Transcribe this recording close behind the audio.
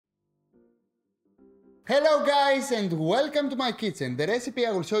Hello guys and welcome to my kitchen. The recipe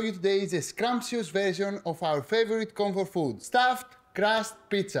I will show you today is a scrumptious version of our favorite comfort food, stuffed crust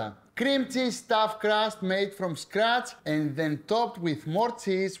pizza. Cream cheese stuffed crust made from scratch and then topped with more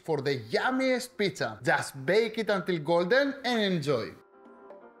cheese for the yummiest pizza. Just bake it until golden and enjoy.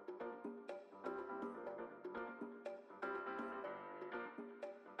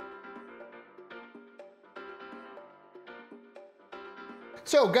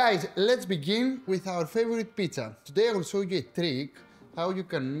 So guys, let's begin with our favorite pizza. Today I will show you a trick how you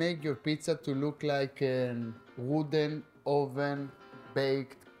can make your pizza to look like a wooden oven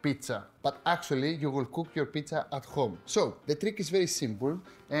baked pizza. But actually you will cook your pizza at home. So the trick is very simple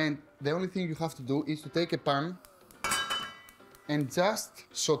and the only thing you have to do is to take a pan and just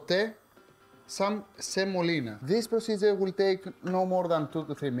saute some semolina. This procedure will take no more than 2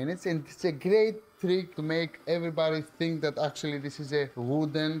 to 3 minutes and it's a great trick to make everybody think that actually this is a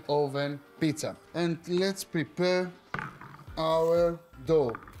wooden oven pizza. And let's prepare our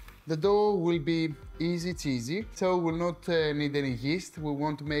dough. The dough will be easy cheesy, so we'll not need any yeast. We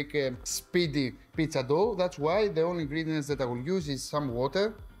want to make a speedy pizza dough. That's why the only ingredients that I will use is some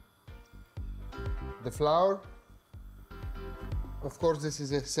water, the flour. Of course, this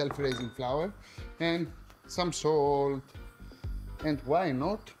is a self-raising flour, and some salt, and why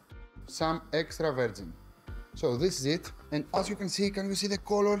not some extra virgin. So this is it, and as you can see the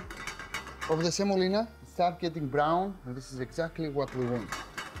color of the semolina? Start getting brown, and this is exactly what we want.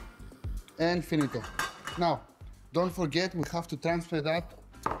 And finito. Now, don't forget we have to transfer that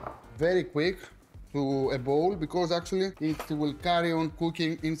very quick to a bowl because actually it will carry on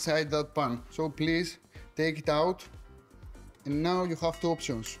cooking inside that pan. So please take it out. And now you have two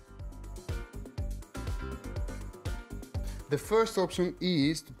options. The first option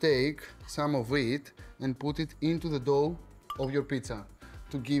is to take some of it and put it into the dough of your pizza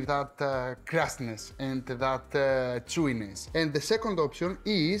to give that crustiness and that chewiness. And the second option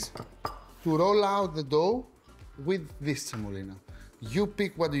is to roll out the dough with this semolina. You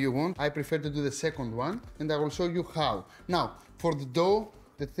pick what you want. I prefer to do the second one and I will show you how. Now, for the dough,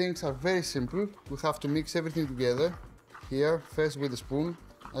 the things are very simple. We have to mix everything together. Here, first with a spoon.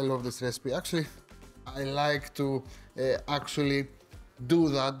 I love this recipe. Actually, I like to actually do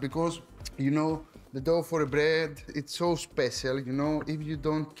that because, you know, the dough for a bread, it's so special, you know. If you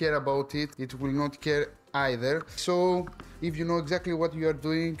don't care about it, it will not care either. So, if you know exactly what you are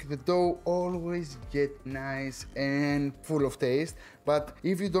doing, the dough always get nice and full of taste. But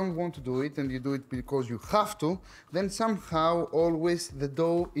if you don't want to do it and you do it because you have to, then somehow always the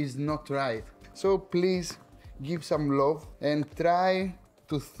dough is not right. So please, give some love and try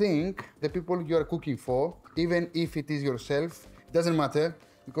to think the people you are cooking for, even if it is yourself, doesn't matter,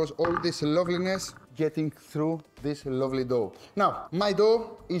 because all this loveliness getting through this lovely dough. Now, my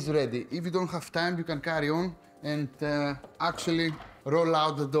dough is ready. If you don't have time, you can carry on and actually roll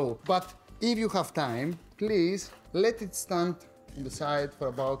out the dough. But if you have time, please let it stand on the side for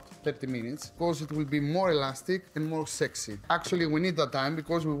about 30 minutes because it will be more elastic and more sexy. Actually, we need that time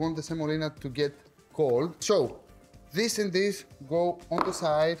because we want the semolina to get cold. So this and this go on the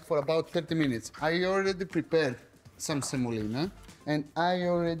side for about 30 minutes. I already prepared some semolina and I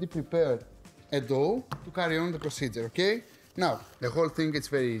already prepared a dough to carry on the procedure, okay? Now, the whole thing is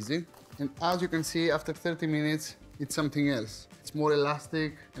very easy. And as you can see, after 30 minutes, it's something else. It's more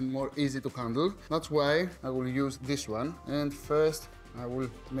elastic and more easy to handle. That's why I will use this one. And first, I will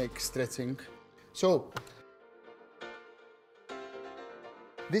make stretching. So,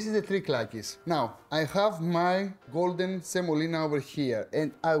 this is the trick like this. Now, I have my golden semolina over here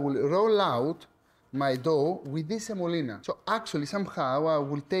and I will roll out my dough with this semolina. So actually, somehow I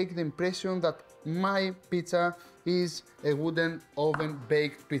will take the impression that my pizza is a wooden oven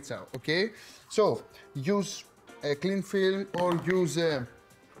baked pizza, okay? So, use a cling film or use a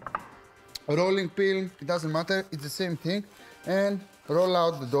rolling pin, it doesn't matter, it's the same thing. And roll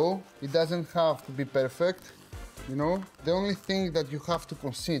out the dough. It doesn't have to be perfect. You know, the only thing that you have to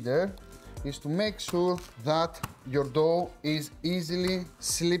consider is to make sure that your dough is easily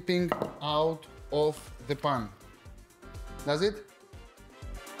slipping out of the pan. Does it?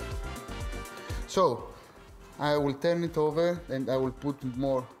 So, I will turn it over and I will put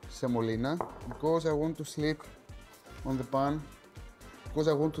more semolina because I want to slip on the pan because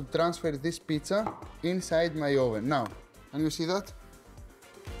I want to transfer this pizza inside my oven. Now, can you see that?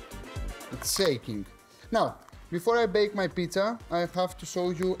 It's shaking. Now, before I bake my pizza, I have to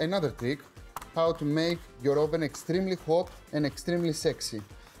show you another trick, how to make your oven extremely hot and extremely sexy.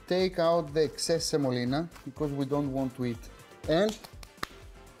 Take out the excess semolina, because we don't want to eat. And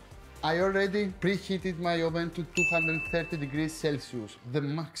I already preheated my oven to 230 degrees Celsius, the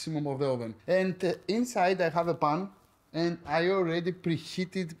maximum of the oven. And inside I have a pan, and I already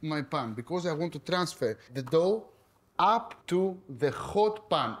preheated my pan because I want to transfer the dough up to the hot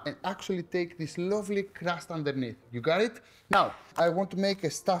pan and actually take this lovely crust underneath. You got it? Now, I want to make a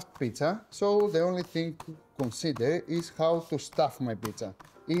stuffed pizza, so the only thing to consider is how to stuff my pizza.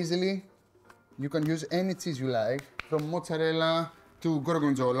 Easily, you can use any cheese you like, from mozzarella to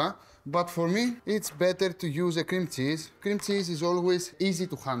gorgonzola, but for me, it's better to use a cream cheese. Cream cheese is always easy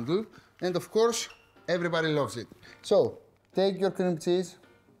to handle, and of course, everybody loves it. So, take your cream cheese,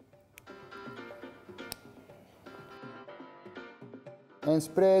 and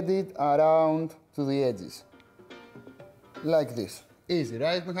spread it around to the edges. Like this. Easy,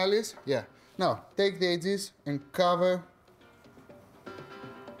 right, Mihalis? Yeah. Now, take the edges and cover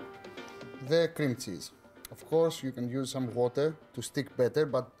the cream cheese. Of course, you can use some water to stick better,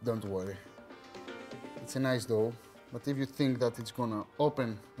 but don't worry. It's a nice dough, but if you think that it's gonna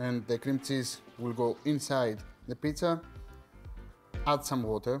open and the cream cheese will go inside the pizza, add some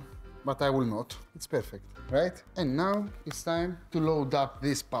water, but I will not. It's perfect, right? And now it's time to load up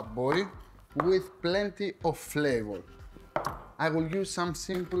this bad boy with plenty of flavor. I will use some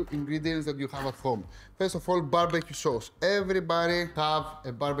simple ingredients that you have at home. First of all, barbecue sauce. Everybody have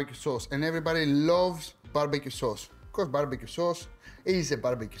a barbecue sauce, and everybody loves barbecue sauce. Of course, barbecue sauce is a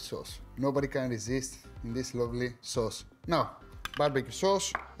barbecue sauce. Nobody can resist in this lovely sauce. Now, barbecue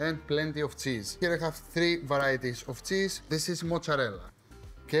sauce and plenty of cheese. Here I have 3 varieties of cheese. This is mozzarella.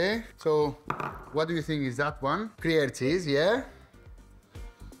 Okay, so what do you think is that one? Gruyere cheese, yeah?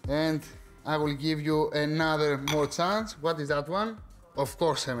 And I will give you another more chance. What is that one? Of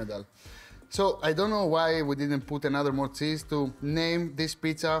course, Emmental. So I don't know why we didn't put another more cheese to name this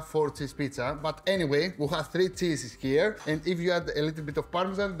pizza 4 cheese pizza. But anyway, we have 3 cheeses here. And if you add a little bit of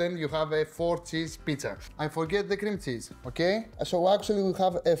Parmesan, then you have a 4 cheese pizza. I forget the cream cheese, okay? So actually we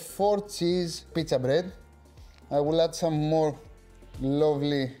have a 4 cheese pizza bread. I will add some more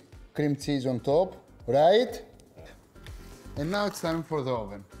lovely cream cheese on top, right? And now it's time for the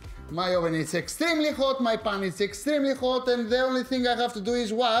oven. My oven is extremely hot, my pan is extremely hot, and the only thing I have to do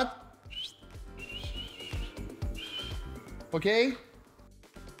is what? Okay?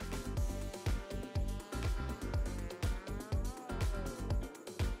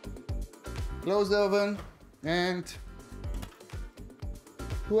 Close the oven and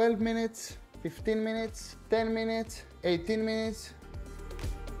 12 minutes, 15 minutes, 10 minutes, 18 minutes,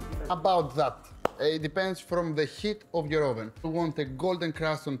 about that. It depends from the heat of your oven. We want a golden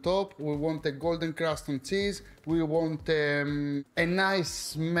crust on top, we want a golden crust on cheese, we want a nice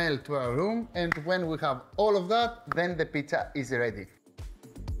smell to our room, and when we have all of that, then the pizza is ready.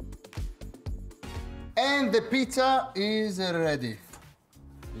 And the pizza is ready.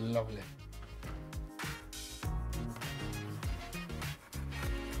 Lovely.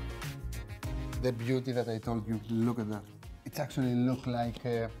 The beauty that I told you, look at that. It actually looks like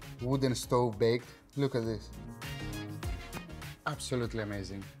a wooden stove baked. Look at this. Absolutely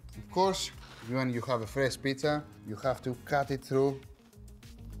amazing. Of course, when you have a fresh pizza, you have to cut it through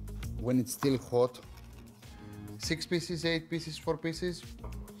when it's still hot. 6 pieces, 8 pieces, 4 pieces?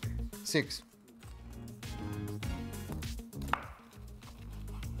 6.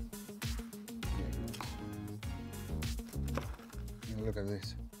 And look at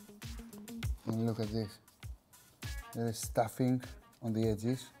this. And look at this. There is stuffing on the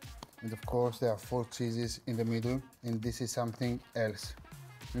edges, and of course there are 4 cheeses in the middle, and this is something else.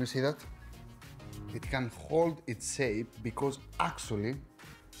 You see that? It can hold its shape because actually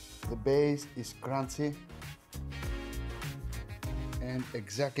the base is crunchy and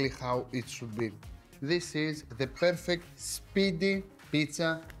exactly how it should be. This is the perfect speedy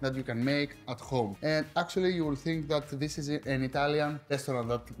pizza that you can make at home. And actually you will think that this is an Italian restaurant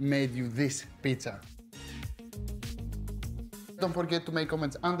that made you this pizza. Don't forget to make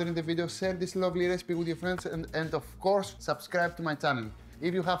comments under in the video, share this lovely recipe with your friends, and of course, subscribe to my channel.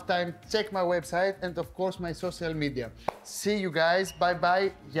 If you have time, check my website and of course my social media. See you guys, bye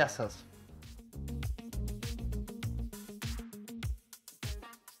bye, γεια σας.